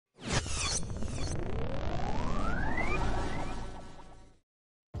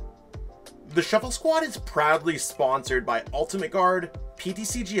The Shuffle Squad is proudly sponsored by Ultimate Guard,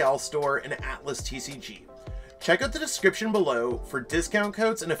 PTCGL Store, and Atlas TCG. Check out the description below for discount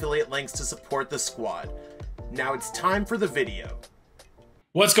codes and affiliate links to support the squad. Now it's time for the video.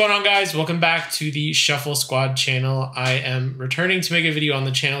 What's going on, guys? Welcome back to the Shuffle Squad channel. I am returning to make a video on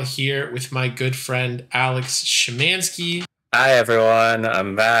the channel here with my good friend Alex Schemanske. Hi everyone,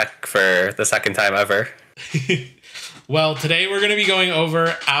 I'm back for the second time ever. Well, today we're going to be going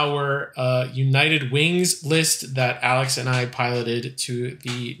over our United Wings list that Alex and I piloted to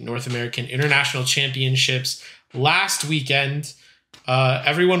the North American International Championships last weekend.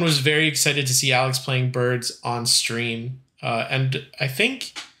 Everyone was very excited to see Alex playing Birds on stream. And I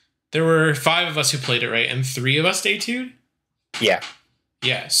think there were 5 of us who played it, right? And 3 of us day 2'd? Yeah.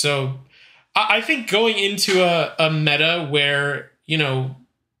 Yeah, so I think going into a meta where, you know,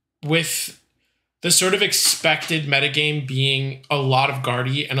 with the sort of expected metagame being a lot of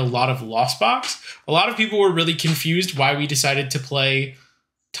Guardy and a lot of Lost Box, a lot of people were really confused why we decided to play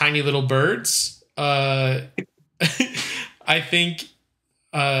Tiny Little Birds. I think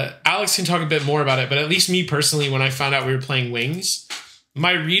Alex can talk a bit more about it, but at least me personally, when I found out we were playing Wings,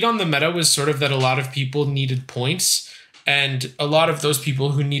 my read on the meta was sort of that a lot of people needed points, and a lot of those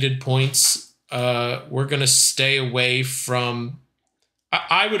people who needed points were going to stay away from...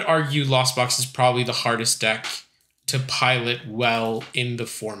 I would argue Lost Box is probably the hardest deck to pilot well in the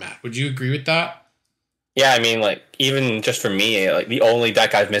format. Would you agree with that? Yeah, I mean, like, even just for me, like, the only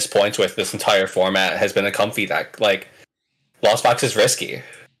deck I've missed points with this entire format has been a comfy deck. Like, Lost Box is risky.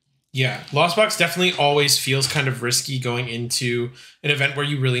 Yeah, Lost Box definitely always feels kind of risky going into an event where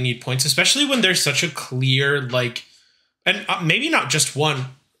you really need points, especially when there's such a clear, like, and maybe not just one,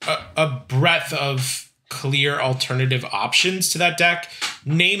 a breadth of clear alternative options to that deck,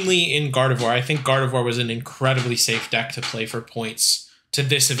 namely in Gardevoir. I think Gardevoir was an incredibly safe deck to play for points to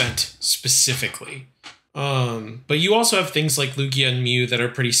this event specifically. But you also have things like Lugia and Mew that are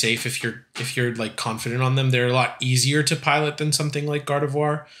pretty safe if you're like confident on them. They're a lot easier to pilot than something like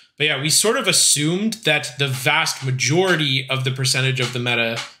Gardevoir. But yeah, we sort of assumed that the vast majority of the percentage of the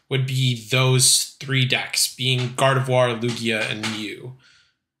meta would be those 3 decks, being Gardevoir, Lugia, and Mew.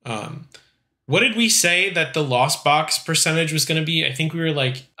 What did we say that the Lost Box percentage was going to be? I think we were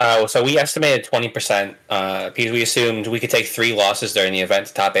like... so we estimated 20% because we assumed we could take 3 losses during the event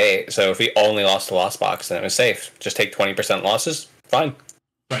to top 8. So if we only lost the Lost Box, then it was safe. Just take 20% losses. Fine.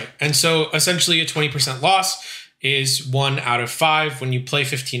 Right. And so essentially a 20% loss is 1 out of 5. When you play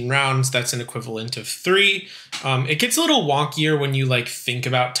 15 rounds, that's an equivalent of 3. It gets a little wonkier when you like think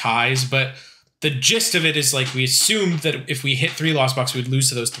about ties, but... the gist of it is like we assumed that if we hit 3 Lost Boxes, we'd lose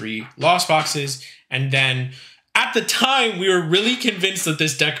to those 3 Lost Boxes. And then at the time, we were really convinced that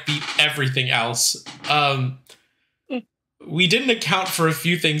this deck beat everything else. We didn't account for a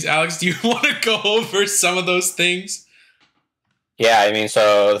few things. Alex, do you want to go over some of those things? Yeah, I mean,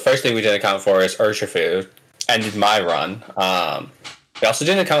 so the first thing we didn't account for is Urshifu. Ended my run. We also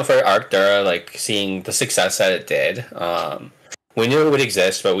didn't account for Arctura, like seeing the success that it did. We knew it would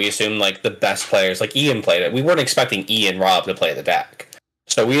exist, but we assumed like the best players, like Ian played it. We weren't expecting Ian and Rob to play the deck.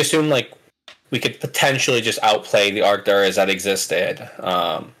 So we assumed like we could potentially just outplay the Arcturas that existed.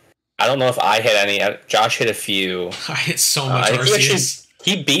 I don't know if I hit any. Josh hit a few. I hit so much Arceus.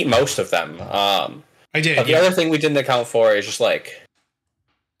 He beat most of them. I did. But the other thing we didn't account for is just like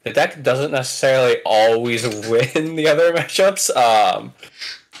the deck doesn't necessarily always win the other matchups.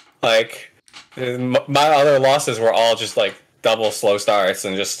 Like my other losses were all just like double slow starts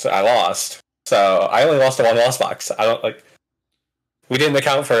and just I lost. So I only lost to 1 Lost Box. We didn't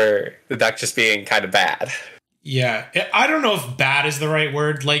account for the deck just being kind of bad. Yeah, I don't know if bad is the right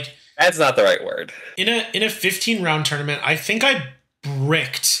word. Like, that's not the right word. In a 15 round tournament, I think I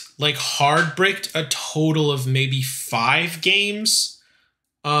hard bricked a total of maybe 5 games.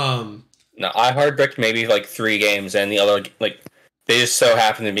 No, I hard bricked maybe like 3 games, and the other like they just so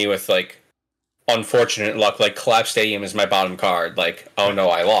happened to be with like unfortunate luck, like Collapse Stadium is my bottom card, like oh no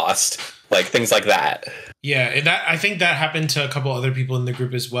I lost, like things like that. Yeah, that I think that happened to a couple other people in the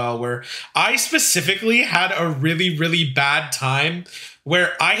group as well, where I specifically had a really bad time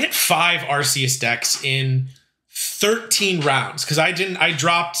where I hit 5 Arceus decks in 13 rounds because I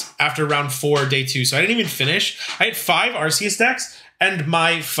dropped after round 4 day 2, so I didn't even finish. I had 5 Arceus decks and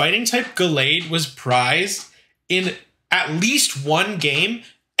my fighting type Gallade was prized in at least 1 game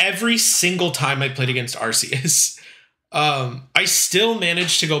every single time I played against Arceus. I still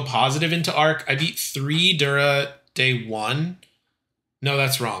managed to go positive into Arc. I beat 3 Dura day 1. No,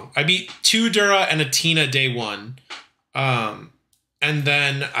 that's wrong. I beat 2 Dura and a Tina day 1. And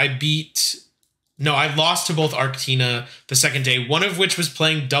then I beat No, I lost to both Arctina the second day, one of which was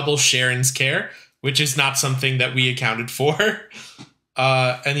playing double Schemanske, which is not something that we accounted for.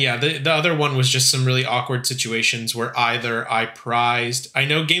 And yeah, the other one was just some really awkward situations where either I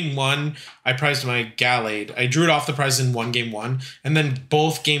know game 1, I prized my Gallade. I drew it off the prize in game 1. And then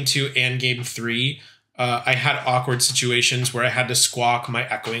both game 2 and game 3, I had awkward situations where I had to squawk my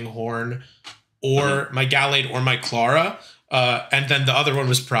Echoing Horn or my Gallade or my Clara. And then the other one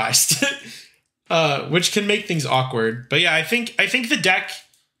was prized, which can make things awkward. But yeah, I think the deck,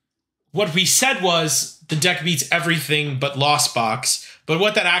 what we said was the deck beats everything but Lost Box. But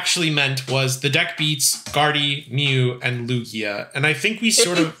what that actually meant was the deck beats Guardy, Mew, and Lugia. And I think we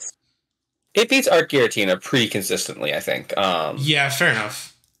it beats Arc Giratina pretty consistently, I think. Yeah, fair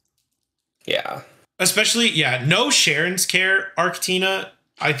enough. Yeah. Especially, no Schemanske Arctina,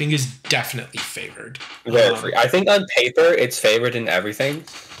 I think, is definitely favored. I think on paper it's favored in everything,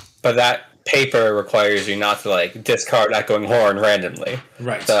 but that paper requires you not to like discard Echoing Horn randomly.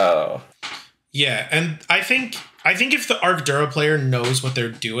 Right. So yeah, and I think if the Arcdura player knows what they're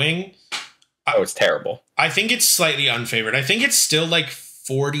doing, it's terrible. I think it's slightly unfavored. I think it's still like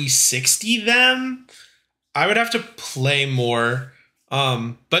 40-60 them. I would have to play more.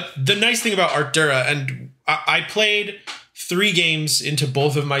 But the nice thing about Arcdura, and I played 3 games into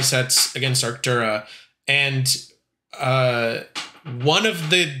both of my sets against Arcdura, and one of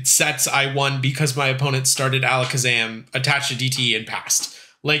the sets I won because my opponent started Alakazam, attached to DT, and passed.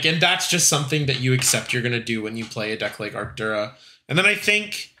 Like, and that's just something that you accept you're going to do when you play a deck like Arcdura. And then I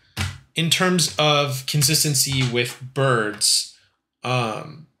think in terms of consistency with birds,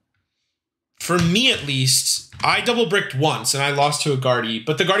 for me at least, I double bricked once and I lost to a Guardy,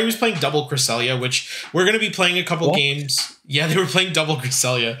 but the Guardy was playing double Cresselia, which we're going to be playing a couple games. Yeah, they were playing double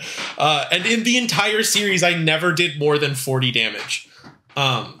Cresselia. And in the entire series, I never did more than 40 damage.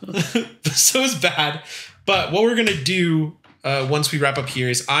 So it's bad. But what we're going to do once we wrap up here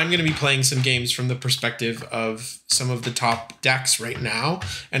is I'm going to be playing some games from the perspective of some of the top decks right now.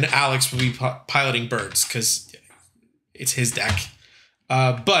 And Alex will be piloting birds because it's his deck.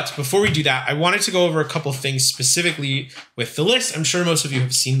 But before we do that, I wanted to go over a couple things specifically with the list. I'm sure most of you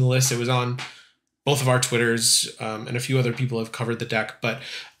have seen the list. It was on both of our Twitters, and a few other people have covered the deck. But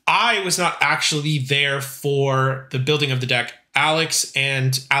I was not actually there for the building of the deck. Alex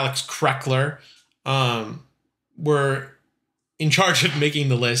and Alex Kreckler were in charge of making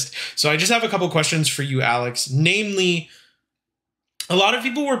the list. So I just have a couple questions for you, Alex. Namely, a lot of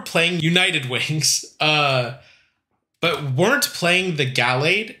people were playing United Wings, but weren't playing the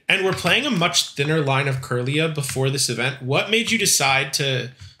Gallade, and were playing a much thinner line of Kirlia before this event. What made you decide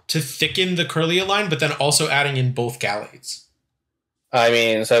to thicken the Kirlia line, but then also adding in both Gallades? I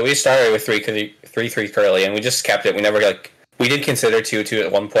mean, so we started with 3-3 Kirlia, and we just kept it. We never we did consider 2-2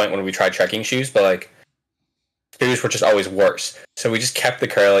 at one point when we tried trekking shoes, but shoes were just always worse. So we just kept the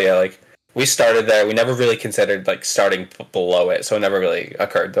Kirlia. We started there. We never really considered starting below it, so it never really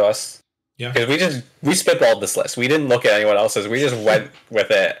occurred to us. Yeah, because we spitballed this list. We didn't look at anyone else's. We just went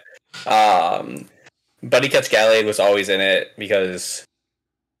with it. Buddy Catch Gallade was always in it because,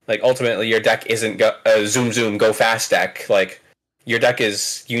 ultimately your deck isn't a zoom zoom go fast deck. Your deck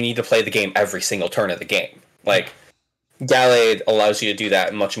is, you need to play the game every single turn of the game. Gallade allows you to do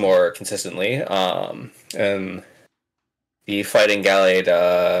that much more consistently. And the Fighting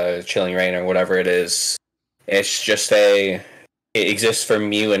Gallade, Chilling Rain or whatever it is, it's just it exists for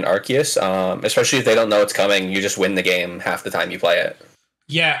Mew and Arceus, especially if they don't know it's coming. You just win the game half the time you play it.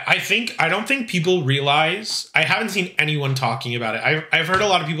 Yeah, I don't think people realize. I haven't seen anyone talking about it. I've heard a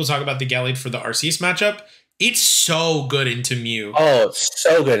lot of people talk about the Gallade for the Arceus matchup. It's so good into Mew. Oh, it's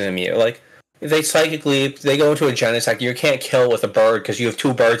so good into Mew. They Psychic Leap, they go into a Genesect. You can't kill with a bird because you have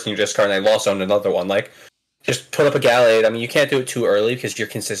 2 birds in your discard and they lost on another one. Just put up a Gallade. I mean, you can't do it too early because your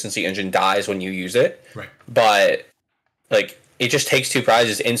consistency engine dies when you use it. Right. But, it just takes 2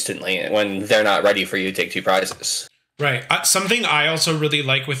 prizes instantly when they're not ready for you to take 2 prizes. Right. Something I also really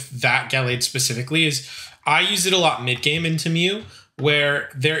like with that Gallade specifically is I use it a lot mid-game into Mew, where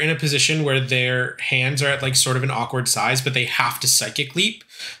they're in a position where their hands are at sort of an awkward size, but they have to Psychic Leap.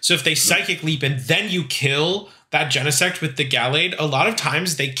 So if they Psychic Leap and then you kill that Genesect with the Gallade, a lot of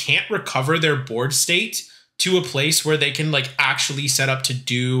times they can't recover their board state to a place where they can actually set up to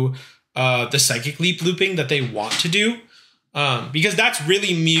do the Psychic Leap looping that they want to do. Because that's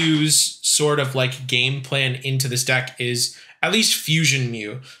really Mew's sort of game plan into this deck is at least Fusion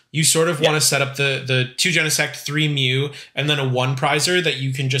Mew. You sort of want to set up the 2 Genesect, 3 Mew, and then a 1 prizer that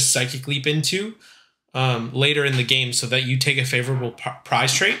you can just Psychic Leap into later in the game so that you take a favorable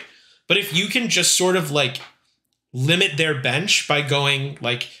prize trait. But if you can just sort of limit their bench by going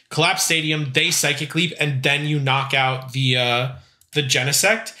like Collapse Stadium, they Psychic Leap, and then you knock out the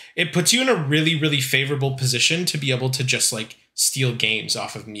Genesect, it puts you in a really, really favorable position to be able to just like steal games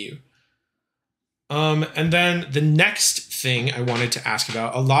off of Mew. And then the next thing I wanted to ask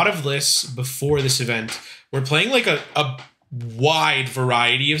about, a lot of lists before this event were playing like a wide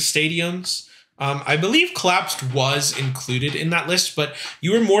variety of stadiums. I believe Collapsed was included in that list, but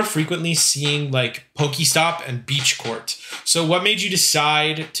you were more frequently seeing like Pokestop and Beach Court. So what made you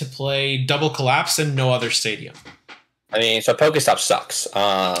decide to play double Collapse and no other stadium? I mean, so Pokestop sucks.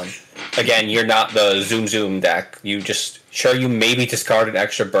 Again, you're not the Zoom deck. You maybe discard an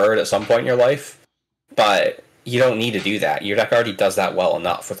extra bird at some point in your life, but you don't need to do that. Your deck already does that well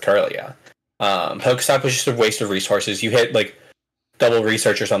enough with Kirlia. Pokestop was just a waste of resources. You hit like double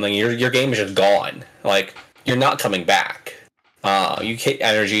research or something, your game is just gone. Like, you're not coming back. You hit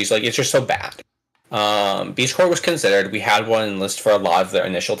energies, like, it's just so bad. Beach Court was considered. We had one in list for a lot of the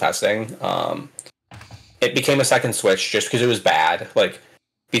initial testing. It became a second switch just because it was bad. Like,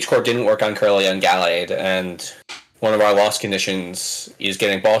 Beach Court didn't work on Kirlia and Gallade, and one of our loss conditions is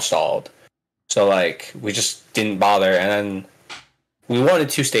getting ball stalled. So, like, we just didn't bother, and then we wanted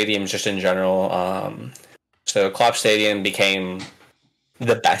two stadiums just in general. So Collapse Stadium became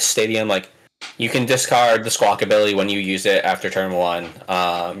the best stadium. Like, you can discard the Squawk ability when you use it after turn 1.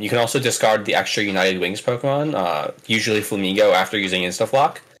 You can also discard the extra United Wings Pokemon, usually Flamingo, after using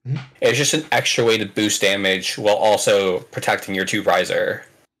Instaflock. Mm-hmm. It's just an extra way to boost damage while also protecting your 2-prizer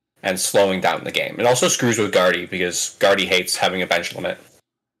and slowing down the game. It also screws with Guardy because Guardy hates having a bench limit.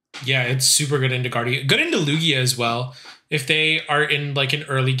 Yeah, it's super good into Guardy. Good into Lugia as well. If they are in like an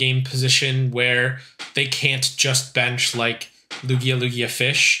early game position where they can't just bench like Lugia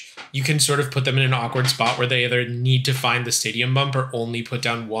Fish, you can sort of put them in an awkward spot where they either need to find the stadium bump or only put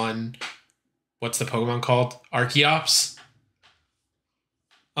down one. What's the Pokemon called? Archeops.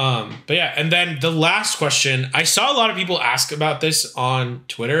 But yeah, and then the last question, I saw a lot of people ask about this on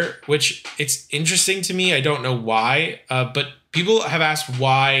Twitter, which it's interesting to me. I don't know why, but people have asked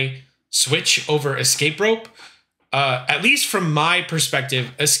why switch over Escape Rope. At least from my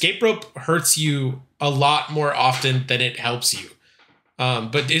perspective, Escape Rope hurts you a lot more often than it helps you.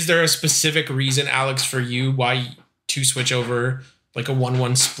 But is there a specific reason, Alex, for you why to switch over like a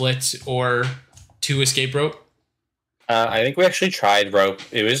 1-1 split or to Escape Rope? I think we actually tried Rope.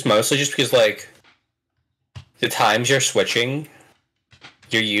 It was mostly just because, like, the times you're switching,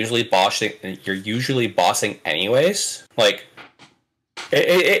 you're usually bossing anyways. Like,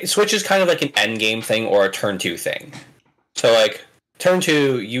 it switches kind of like an end game thing or a turn 2 thing. So, like, turn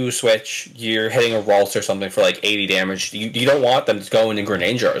 2, you switch, you're hitting a Ralts or something for like 80 damage. You don't want them to go into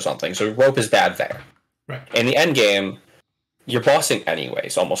Greninja or something, so Rope is bad there. Right. In the end game, you're bossing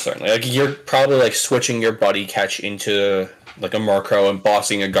anyways, almost certainly. Like, you're probably like switching your Buddy Catch into like a Murkrow and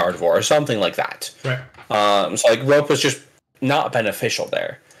bossing a Gardevoir or something like that. Right. So like Rope was just not beneficial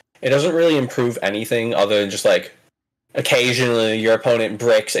there. It doesn't really improve anything other than just like occasionally your opponent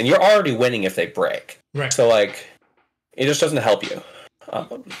bricks, and you're already winning if they break. Right. So like, it just doesn't help you.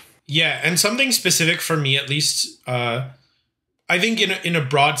 Yeah, and something specific for me at least. I think in a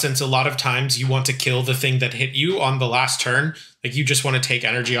broad sense, a lot of times you want to kill the thing that hit you on the last turn. Like, you just want to take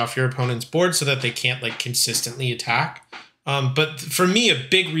energy off your opponent's board so that they can't like consistently attack. But for me, a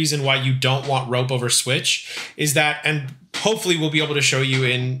big reason why you don't want Rope over Switch is that, and hopefully we'll be able to show you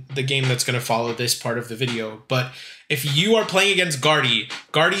in the game that's going to follow this part of the video, but if you are playing against Guardy,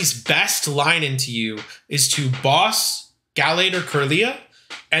 Guardy's best line into you is to boss Gallade or Kirlia,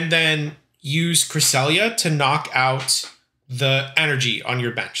 and then use Cresselia to knock out the energy on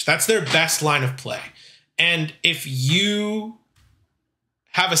your bench. That's their best line of play. And if you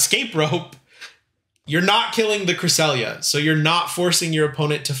have Escape Rope, you're not killing the Cresselia, so you're not forcing your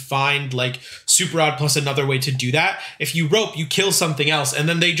opponent to find like Super Rod plus another way to do that. If you Rope, you kill something else, and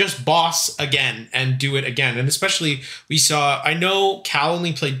then they just boss again and do it again. And especially we saw, I know Cal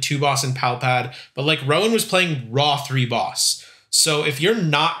only played 2 boss in Palpad, but like Rowan was playing raw 3 boss. So if you're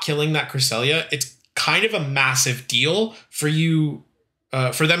not killing that Cresselia, it's kind of a massive deal for you,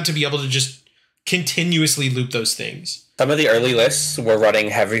 for them to be able to just continuously loop those things. Some of the early lists were running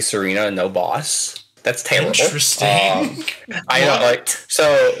heavy Serena and no boss. That's terrible. Interesting. I know, like,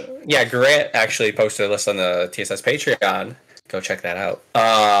 so yeah, Grant actually posted a list on the TSS Patreon. Go check that out.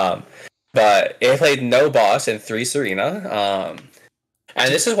 But it played no boss and 3 Serena.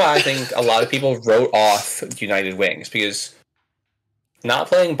 And this is why I think a lot of people wrote off United Wings, because not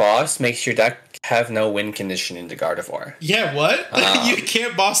playing boss makes your deck have no win condition into Gardevoir. Yeah, what? You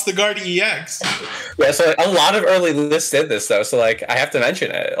can't boss the Guardy EX. Yeah, so a lot of early lists did this, though, so, like, I have to mention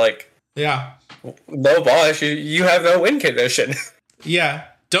it. Like, yeah. No boss, you have no win condition. Yeah,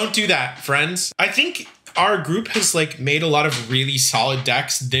 don't do that, friends. I think our group has like made a lot of really solid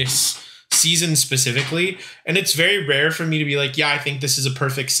decks this season specifically, and it's very rare for me to be like, yeah, I think this is a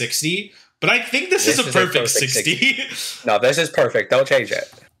perfect 60, but I think this is a perfect 60. No, this is perfect. Don't change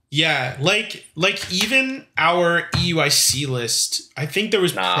it. Yeah, like even our EUIC list, I think there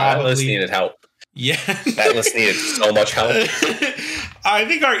was probably... that list needed help. Yeah. That list needed so much help. I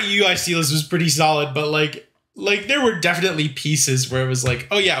think our EUIC list was pretty solid, but like there were definitely pieces where it was like,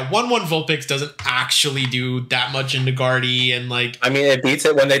 oh yeah, 1/1 Vulpix doesn't actually do that much into Guardy, and like... I mean, it beats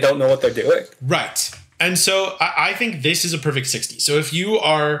it when they don't know what they're doing. Right. And so I think this is a perfect 60. So if you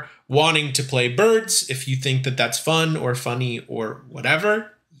are wanting to play birds, if you think that that's fun or funny or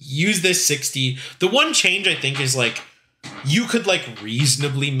whatever, use this 60. The one change I think is like, you could like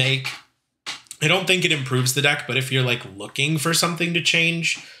reasonably make... I don't think it improves the deck, but if you're like looking for something to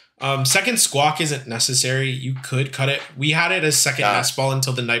change, second Squawk isn't necessary. You could cut it. We had it as second Nest Ball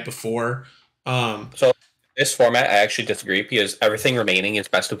until the night before. So this format, I actually disagree because everything remaining is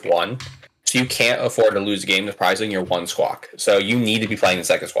best of one. So you can't afford to lose a game with prizing your one Squawk. So you need to be playing the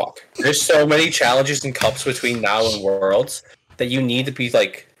second Squawk. There's so many challenges and cups between now and Worlds that you need to be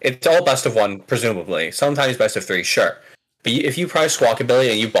like, it's all best of one, presumably. Sometimes best of three, sure. But if you prize Squawk ability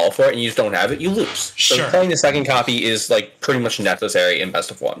and you ball for it and you just don't have it, you lose. So playing the second copy is like pretty much necessary in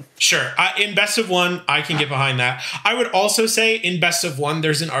best of one. Sure. In best of one, I can get behind that. I would also say in best of one,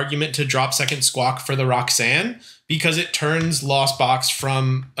 there's an argument to drop second Squawk for the Roxanne because it turns Lost Box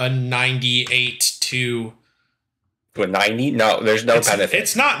from a 98 to a 90? No, there's no benefit.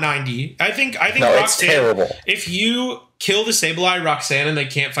 It's not 90. I think no, Roxanne, it's terrible. If you kill the Sableye Roxanne and they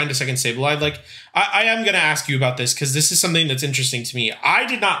can't find a second Sableye, like I am going to ask you about this because this is something that's interesting to me. I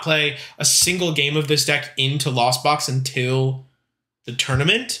did not play a single game of this deck into Lost Box until the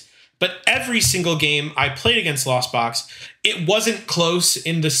tournament, but every single game I played against Lost Box, it wasn't close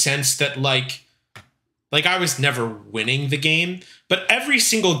in the sense that like I was never winning the game, but every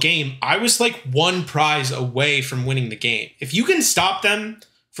single game I was like one prize away from winning the game. If you can stop them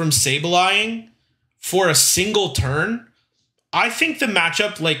from Sableying for a single turn, I think the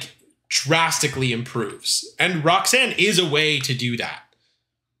matchup like drastically improves, and Roxanne is a way to do that.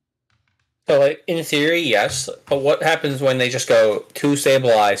 So, like in theory, yes, but what happens when they just go two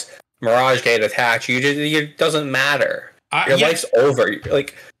Sableyes, Mirage Gate attach? It doesn't matter. Your life's over.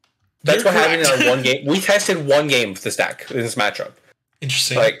 Like that's what happened in our one game. We tested one game with this deck in this matchup.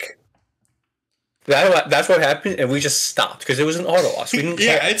 Interesting. Like that's what happened, and we just stopped because it was an auto loss. We didn't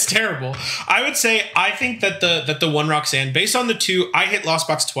care. Yeah, it's terrible. I would say I think that the one Roxanne, based on the two, I hit Lost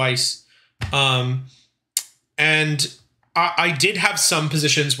Box twice, and I did have some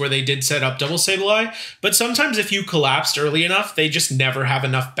positions where they did set up double Sableye, but sometimes if you collapsed early enough, they just never have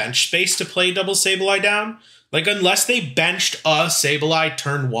enough bench space to play double Sableye down. Like, unless they benched a Sableye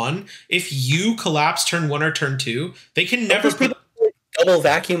turn one, if you collapse turn one or turn two, they can never put... Double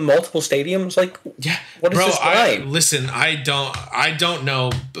vacuum multiple stadiums, like yeah, what is bro, this line? Listen, I don't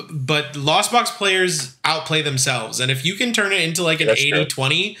know, but Lost Box players outplay themselves, and if you can turn it into like an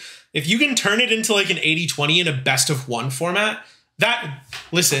 80-20, if you can turn it into like an 80-20 in a best of one format,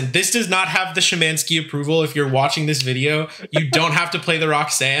 listen, this does not have the Schemanske approval. If you're watching this video, you don't have to play the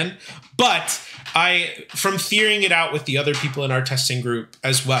Roxanne, but from theorying it out with the other people in our testing group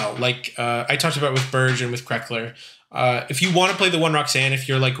as well, like I talked about with Burge and with Kreckler. If you want to play the one Roxanne, if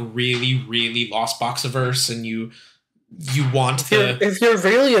you're like really, really Lost Box averse and you want if you're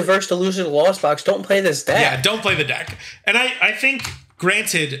really averse to losing a Lost Box, don't play this deck. Yeah, don't play the deck. And I think,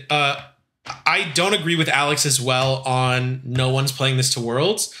 granted, I don't agree with Alex as well on no one's playing this to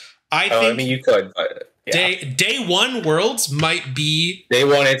Worlds. I mean, you could, but yeah. Day one Worlds might be... Day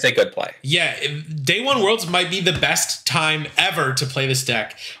one, it's a good play. Yeah, Day one Worlds might be the best time ever to play this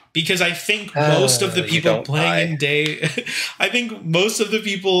deck. Because I think most of the people playing in day... I think most of the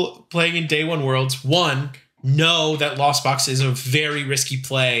people playing in Day one Worlds, one, know that Lost Box is a very risky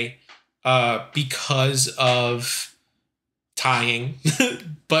play because of tying.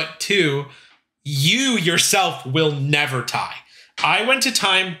 But two, you yourself will never tie. I went to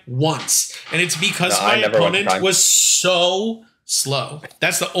time once, and it's because my opponent was so slow.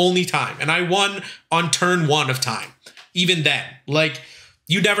 That's the only time. And I won on turn one of time. Even then. Like...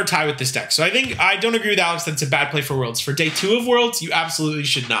 You never tie with this deck. So I don't agree with Alex that it's a bad play for Worlds. For day two of Worlds, you absolutely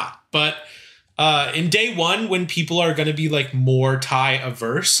should not. But in day one, when people are going to be like more tie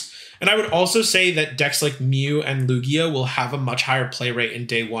averse, and I would also say that decks like Mew and Lugia will have a much higher play rate in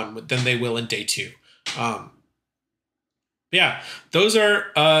day one than they will in day two. Yeah, those are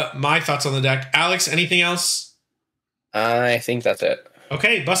my thoughts on the deck. Alex, anything else? I think that's it.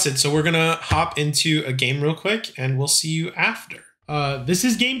 Okay, busted. So we're gonna hop into a game real quick, and we'll see you after. This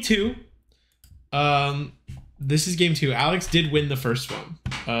is game 2. This is game 2. Alex did win the first one.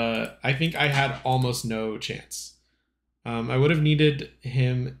 I think I had almost no chance. I would have needed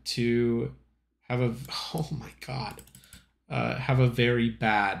him to have a oh my god, have a very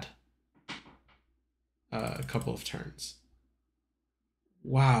bad couple of turns.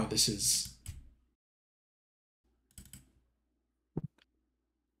 Wow, this is.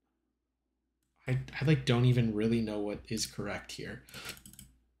 I like don't even really know what is correct here.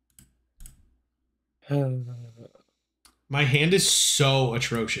 My hand is so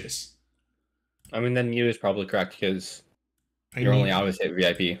atrocious. I mean, then you is probably correct because you're only always hit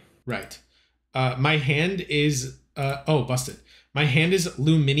VIP. Right. My hand is oh, busted. My hand is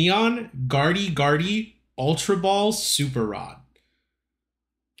Luminion, Guardy, Ultra Ball, Super Rod.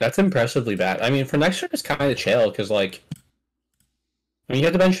 That's impressively bad. I mean, for next turn, it's kind of chill because, like, I mean, you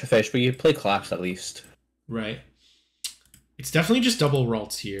have to bench the fish, but you play collapse at least. Right. It's definitely just double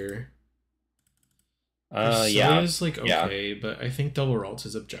Ralts here. Yeah. Is like okay, yeah. But I think double Ralts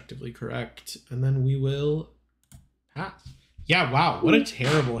is objectively correct, and then we will pass. Yeah. Wow. What a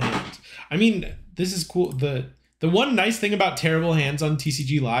terrible hand. I mean, this is cool. The one nice thing about terrible hands on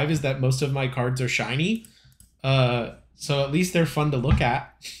TCG Live is that most of my cards are shiny. So at least they're fun to look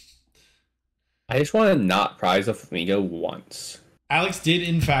at. I just want to not prize a Flamigo once. Alex did,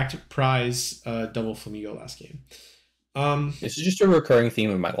 in fact, prize double Flamigo last game. This is just a recurring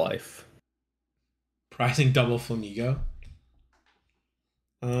theme of my life. Prizing double Flamigo.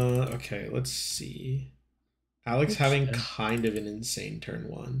 Okay, let's see. Alex having kind of an insane turn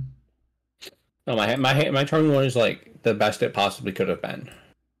 1. No, my turn 1 is like the best it possibly could have been.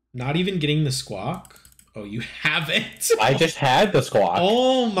 Not even getting the squawk. Oh, you have it. I just had the squawk.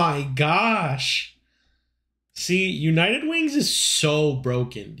 Oh my gosh. See, United Wings is so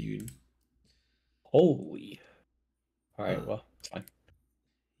broken, dude. Holy. All right, well, it's fine.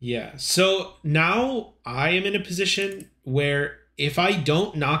 Yeah, so now I am in a position where if I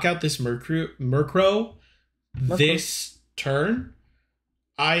don't knock out this Murkrow this turn,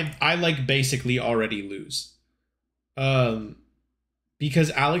 I like basically already lose.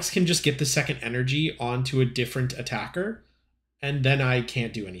 Because Alex can just get the second energy onto a different attacker, and then I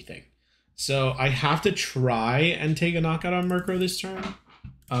can't do anything. So I have to try and take a knockout on Murkrow this turn,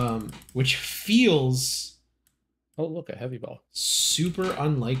 which feels... Oh, look, a heavy ball. Super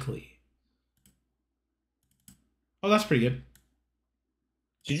unlikely. Oh, that's pretty good.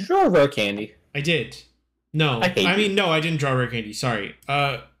 Did you draw a rare candy? I did. No. I mean, no, I didn't draw rare candy. Sorry.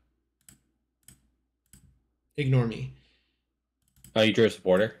 Ignore me. Oh, you drew a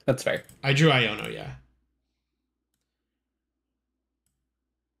supporter? That's fair. I drew Iono, yeah.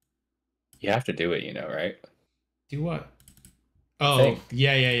 You have to do it, you know, right? Do what? Oh,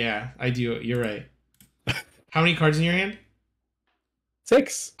 yeah. I do. You're right. How many cards in your hand?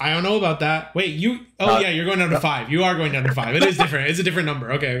 6. I don't know about that. Wait, you... Oh, yeah, you're going down to 5. You are going down to 5. It is different. It's a different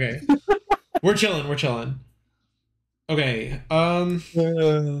number. Okay. We're chilling. Okay, I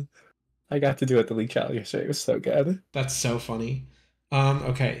got to do it at the League Challenge yesterday. It was so good. That's so funny.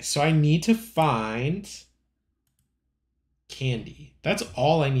 Okay, so I need to find... candy. That's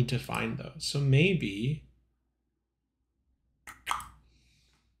all I need to find, though. So maybe...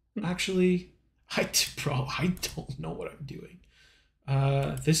 Actually... I don't know what I'm doing.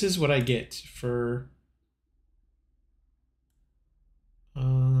 This is what I get for...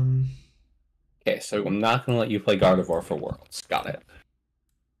 Okay, so I'm not going to let you play Gardevoir for Worlds. Got it.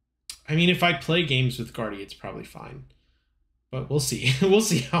 I mean, if I play games with Guardy, it's probably fine. But we'll see. We'll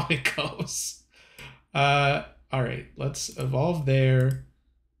see how it goes. All right, let's evolve there.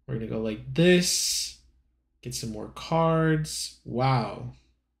 We're going to go like this. Get some more cards. Wow.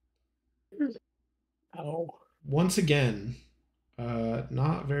 Oh. Once again,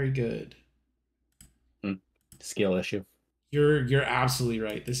 not very good. Skill issue. You're absolutely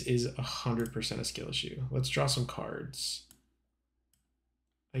right. This is 100% a skill issue. Let's draw some cards.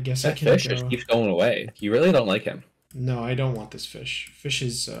 I guess that I can fish go... just keeps going away. You really don't like him. No, I don't want this fish. Fish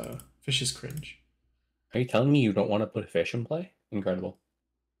is cringe. Are you telling me you don't want to put a fish in play? Incredible.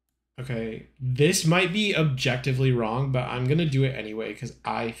 Okay, this might be objectively wrong, but I'm gonna do it anyway because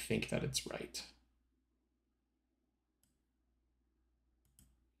I think that it's right.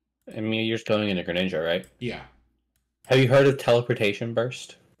 I mean, you're just going into Greninja, right? Yeah. Have you heard of teleportation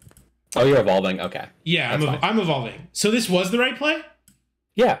burst? Oh, you're evolving. Okay. Yeah, I'm evolving. So this was the right play?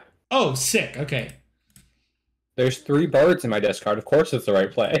 Yeah. Oh, sick. Okay. There's 3 birds in my discard. Of course it's the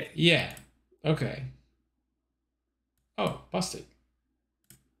right play. Yeah. Okay. Oh, busted.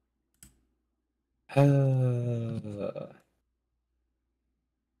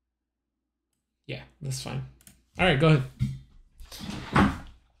 Yeah, that's fine. All right, go ahead.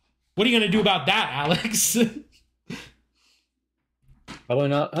 What are you gonna do about that, Alex? Probably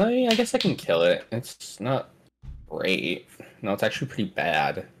not. I mean, I guess I can kill it. It's not great. No, it's actually pretty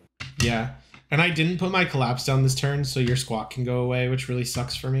bad. Yeah. And I didn't put my collapse down this turn, so your squawk can go away, which really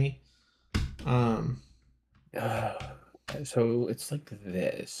sucks for me. So it's like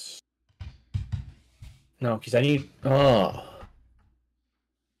this. No, because I need... Oh.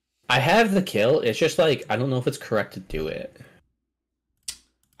 I have the kill. It's just like, I don't know if it's correct to do it.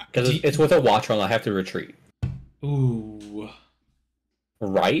 Because it's with a watch roll, I have to retreat. Ooh.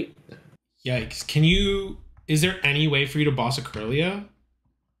 Right? Yikes. Can you... Is there any way for you to boss a Curlia?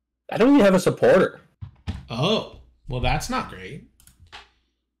 I don't even have a supporter. Oh. Well, that's not great.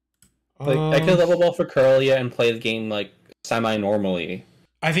 Like, I could level ball for Curlia and play the game, like, semi-normally.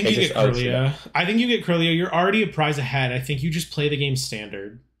 I think you get Curlia. I think you get Curlia. You're already a prize ahead. I think you just play the game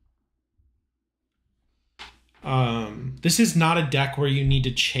standard. This is not a deck where you need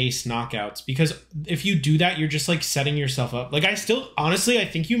to chase knockouts, because if you do that, you're just like setting yourself up. Like, honestly, I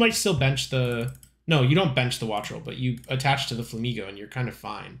think you might still bench the... No, you don't bench the watch roll, but you attach to the Flamigo and you're kind of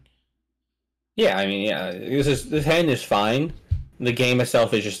fine. Yeah, I mean, yeah, this hand is fine. The game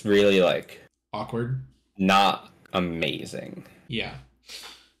itself is just really, like... Awkward. Not amazing. Yeah.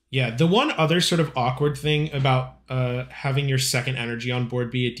 Yeah, the one other sort of awkward thing about having your second energy on board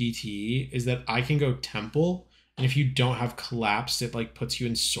be a DTE is that I can go Temple, and if you don't have Collapse, it like puts you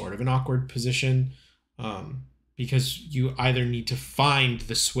in sort of an awkward position, because you either need to find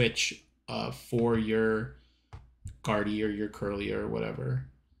the switch for your Guardy or your Curly or whatever.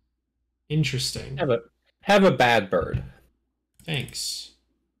 Interesting. Have a bad bird. Thanks.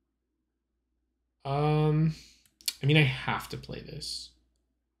 I mean, I have to play this,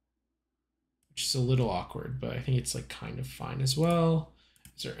 which is a little awkward, but I think it's like kind of fine as well.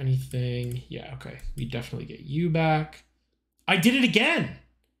 Is there anything? Yeah, okay. We definitely get you back. I did it again.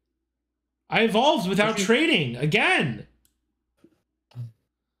 I evolved without trading again.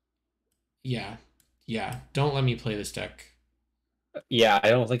 Yeah. Yeah. Don't let me play this deck. Yeah, I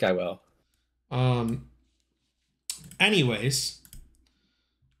don't think I will. Anyways,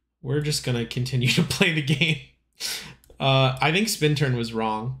 we're just gonna continue to play the game. I think spin turn was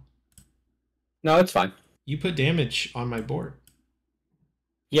wrong. No, it's fine. You put damage on my board.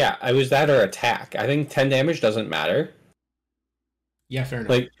 Yeah, I was that or attack. I think 10 damage doesn't matter. Yeah, fair enough.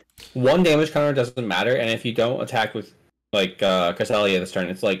 Like, 1 damage counter doesn't matter, and if you don't attack with, like, Cresselia this turn,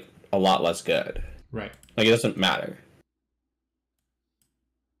 it's, like, a lot less good. Right. Like, it doesn't matter.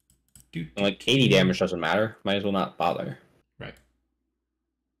 And, like, 80 damage doesn't matter. Might as well not bother. Right.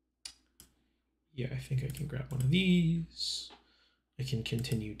 Yeah, I think I can grab one of these. I can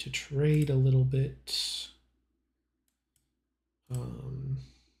continue to trade a little bit.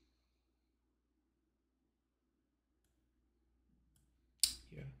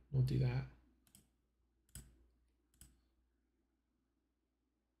 Yeah, we'll do that.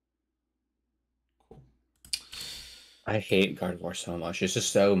 Cool. I hate Gardevoir so much. It's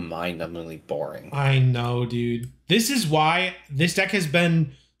just so mind-numbingly boring. I know, dude. This is why this deck has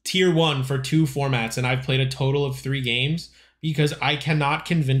been tier 1 for 2 formats, and I've played a total of 3 games, because I cannot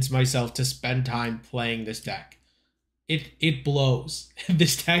convince myself to spend time playing this deck. It blows.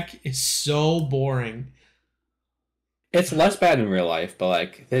 This deck is so boring. It's less bad in real life, but,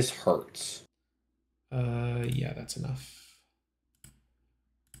 like, this hurts. Yeah, that's enough.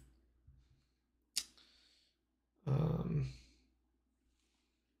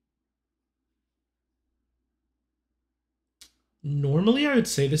 Normally I would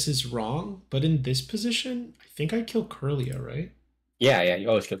say this is wrong, but in this position, I think I kill Curlia, right? Yeah, you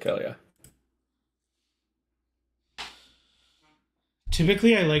always kill Curlia.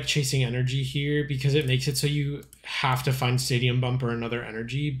 Typically, I like chasing energy here because it makes it so you have to find Stadium Bump or another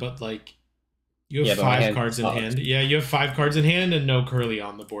energy, but like you have 5 cards in hand. Yeah, you have 5 cards in hand and no Curly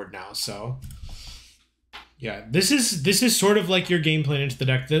on the board now, so yeah, this is sort of like your game plan into the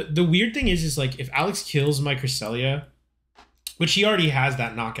deck. The weird thing is like if Alex kills my Cresselia, which he already has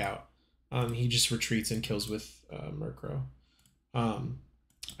that knockout, he just retreats and kills with Murkrow.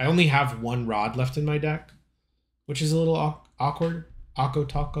 I only have 1 Rod left in my deck, which is a little awkward. Akko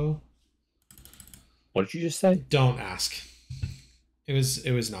Taco. What did you just say? Don't ask. It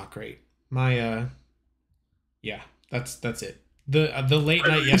was not great. My yeah, that's it. The late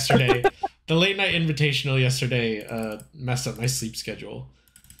night yesterday, the late night invitational yesterday messed up my sleep schedule.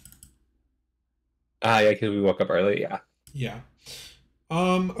 Yeah, because we woke up early, yeah. Yeah.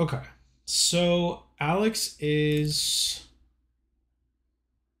 Okay. So Alex is...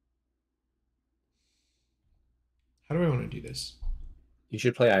 How do I want to do this? You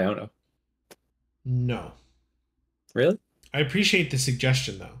should play Iono. No. Really? I appreciate the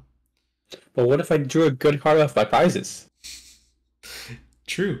suggestion, though. But what if I drew a good card off my prizes?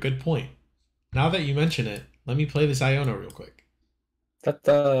 True, good point. Now that you mention it, let me play this Iono real quick. I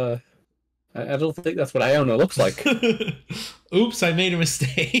don't think that's what Iono looks like. Oops, I made a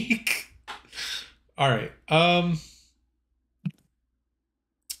mistake. All right. I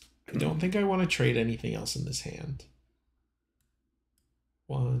don't think I want to trade anything else in this hand.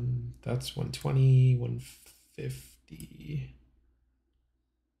 That's 120, 150.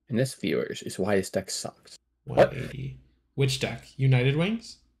 And this, viewers, is why this deck sucks. 180. What? Which deck? United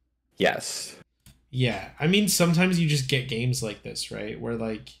Wings? Yes. Yeah. I mean, sometimes you just get games like this, right? Where,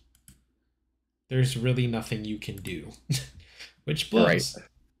 like, there's really nothing you can do. Which blows. Right.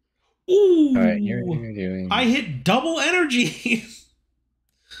 Ooh. All right, you're doing... I hit double energy.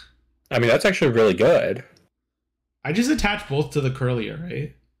 I mean, that's actually really good. I just attach both to the Curlier,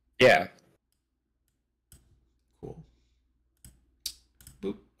 right? Yeah. Cool.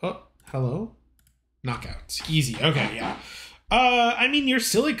 Boop. Oh, hello? Knockout. Easy. Okay, yeah. I mean, you're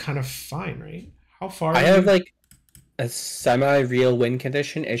still like kind of fine, right? How far? I have like a semi-real win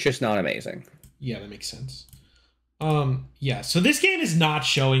condition. It's just not amazing. Yeah, that makes sense. Yeah. So this game is not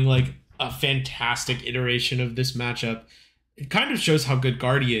showing like a fantastic iteration of this matchup. It kind of shows how good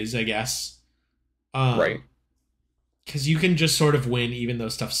Guardy is, I guess. Right. Because you can just sort of win, even though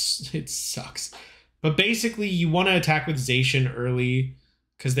it sucks. But basically, you want to attack with Zacian early,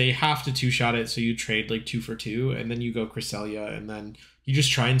 because they have to two-shot it, so you trade like 2 for 2, and then you go Cresselia, and then you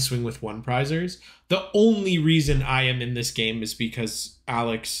just try and swing with one prizers. The only reason I am in this game is because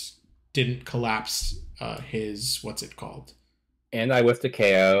Alex didn't collapse his, what's it called? And I whiffed a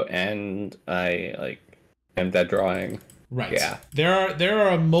KO, and I like am dead drawing. Right. Yeah. There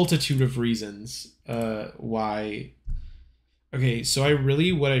are a multitude of reasons why. Okay, so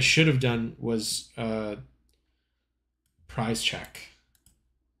what I should have done was prize check.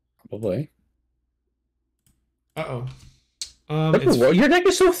 Probably. Uh-oh. Your deck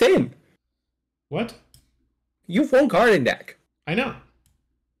is so thin. What? You have one card in deck. I know.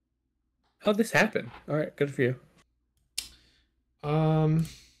 How'd this happen? All right, good for you.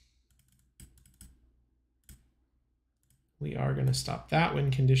 We are going to stop that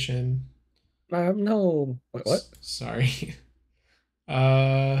win condition. No. Wait, what? Sorry.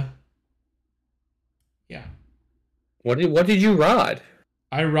 Yeah. What did you rod?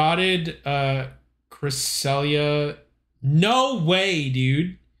 I rotted Cresselia. No way,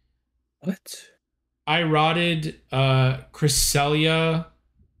 dude. What? I rotted Cresselia,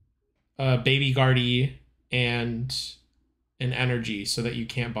 Baby Guardy, and an energy so that you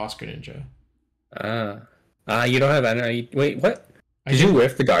can't boss Greninja. You don't have energy. Wait, what? Did you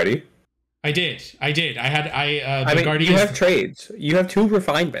whiff the Guardy? I did. I had I mean, Guardy. You have trades. You have 2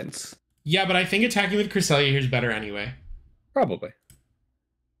 refinements. Yeah, but I think attacking with Cresselia here is better anyway. Probably.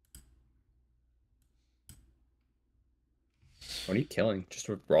 What are you killing? Just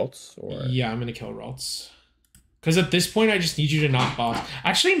with Ralts? Or... Yeah, I'm going to kill Ralts. Because at this point, I just need you to not boss.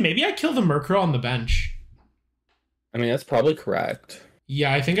 Actually, maybe I kill the Murkrow on the bench. I mean, that's probably correct.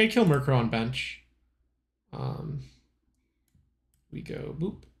 Yeah, I think I kill Murkrow on bench. We go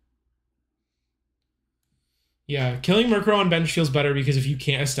boop. Yeah, killing Murkrow on bench feels better because if you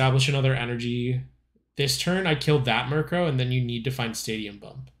can't establish another energy this turn, I killed that Murkrow, and then you need to find Stadium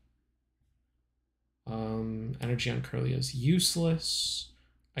Bump. Energy on Curly is useless.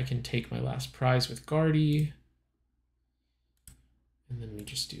 I can take my last prize with Guardy. And then we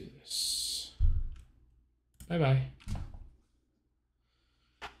just do this. Bye-bye.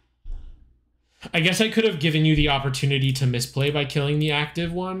 I guess I could have given you the opportunity to misplay by killing the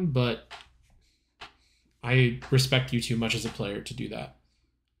active one, but I respect you too much as a player to do that.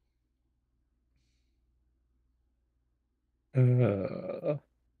 So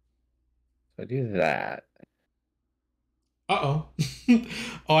I do that. Uh-oh.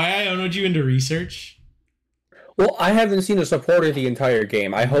 Oh, I Iono'd you into research? Well, I haven't seen a supporter the entire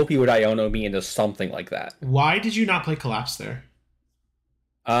game. I hope you would Iono me into something like that. Why did you not play Collapse there?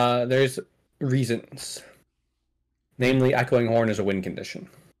 There's reasons. Namely, Echoing Horn is a win condition.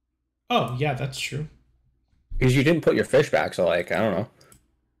 Oh, yeah, that's true. Because you didn't put your fish back, so like, I don't know.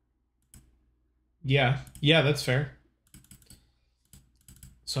 Yeah, that's fair.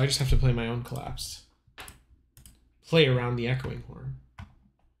 So I just have to play my own Collapse. Play around the Echoing Horn.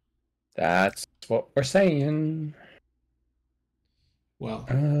 That's what we're saying. Well,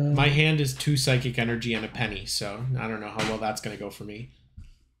 my hand is 2 Psychic Energy and a penny, so I don't know how well that's going to go for me.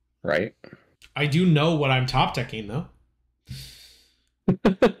 Right. I do know what I'm top decking, though.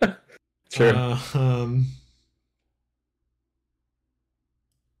 True.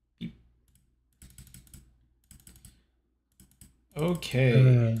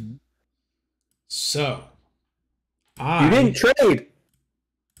 Okay. So, You didn't trade.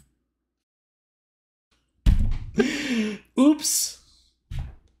 Oops.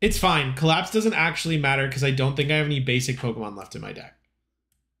 It's fine. Collapse doesn't actually matter because I don't think I have any basic Pokemon left in my deck.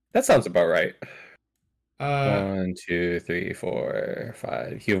 That sounds about right. 1, 2, 3, 4,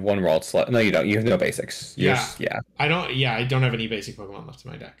 5. You have 1 World slot. No, you don't. You have no basics. Yeah. Yeah. I don't have any basic Pokemon left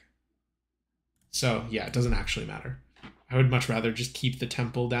in my deck. So, yeah, it doesn't actually matter. I would much rather just keep the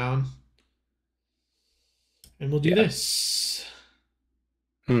temple down. And we'll do this.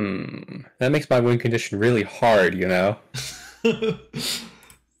 That makes my win condition really hard, you know?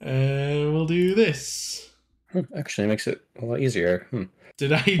 We'll do this. Actually, it makes it a lot easier.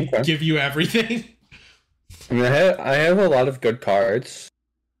 Did I give you everything? I mean, I have a lot of good cards.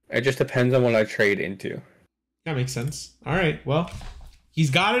 It just depends on what I trade into. That makes sense. All right, well,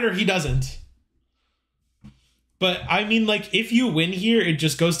 he's got it or he doesn't. But, I mean, like, if you win here, it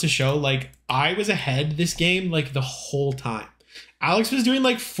just goes to show, like, I was ahead this game, like, the whole time. Alex was doing,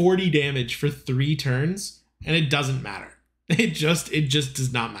 like, 40 damage for 3 turns, and it doesn't matter. It just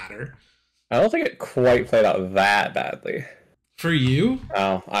does not matter. I don't think it quite played out that badly. For you?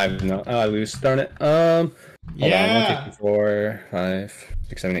 Oh, I lose. Darn it. Hold on. 1, 2, 3, 4, 5,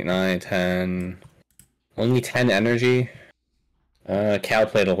 6, 7, 8, 9, 10. Only 10 energy. Cal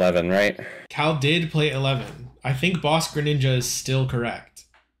played 11, right? Cal did play 11. I think Boss Greninja is still correct.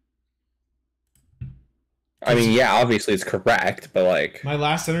 I mean, yeah, obviously it's correct, but like... My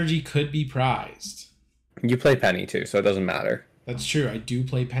last energy could be prized. You play Penny too, so it doesn't matter. That's true. I do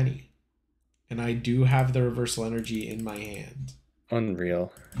play Penny. And I do have the reversal energy in my hand.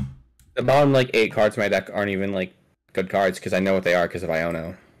 Unreal. The bottom, like, 8 cards in my deck aren't even, like, good cards, because I know what they are because of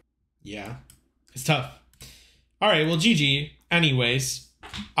Iono. Yeah. It's tough. Alright, well, GG. Anyways,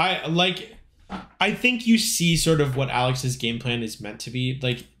 I think you see sort of what Alex's game plan is meant to be.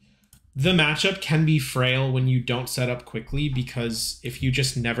 Like, the matchup can be frail when you don't set up quickly, because if you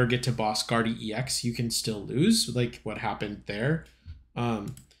just never get to Boss Guard EX, you can still lose, like what happened there.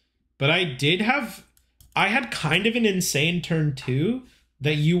 But I had kind of an insane turn 2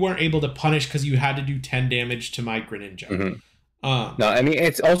 that you weren't able to punish because you had to do 10 damage to my Greninja. No, I mean,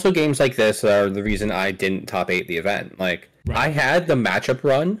 it's also games like this that are the reason I didn't top 8 the event. Like, right. I had the matchup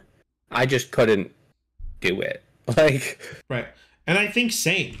run, I just couldn't do it. Like, right. And I think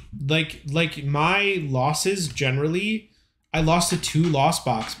same. Like my losses generally, I lost to 2 Lost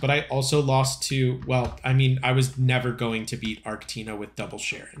Box, but I also lost to, well, I mean, I was never going to beat Arctina with double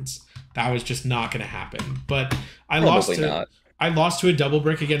Sharons. That was just not going to happen. But I lost to a double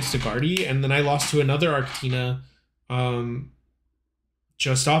brick against a Guardy, and then I lost to another Arctina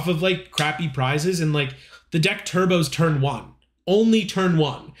just off of like crappy prizes, and like the deck turbos turn 1. Only turn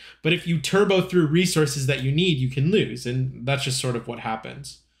 1. But if you turbo through resources that you need, you can lose. And that's just sort of what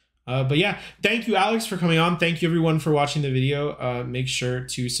happens. But yeah, thank you, Alex, for coming on. Thank you, everyone, for watching the video. Make sure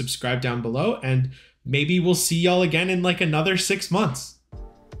to subscribe down below. And maybe we'll see y'all again in like another 6 months.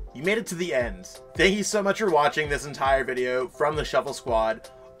 You made it to the end. Thank you so much for watching this entire video from the Shuffle Squad.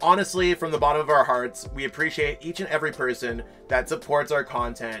 Honestly, from the bottom of our hearts, we appreciate each and every person that supports our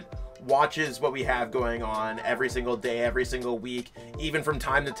content, watches what we have going on every single day, every single week, even from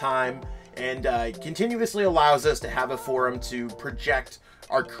time to time, and continuously allows us to have a forum to project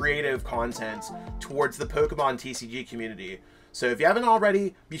our creative content towards the Pokemon TCG community. So if you haven't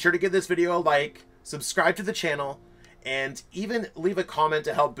already, be sure to give this video a like, subscribe to the channel, and even leave a comment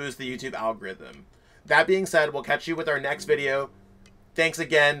to help boost the YouTube algorithm. That being said, we'll catch you with our next video. Thanks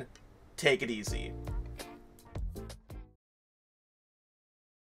again. Take it easy.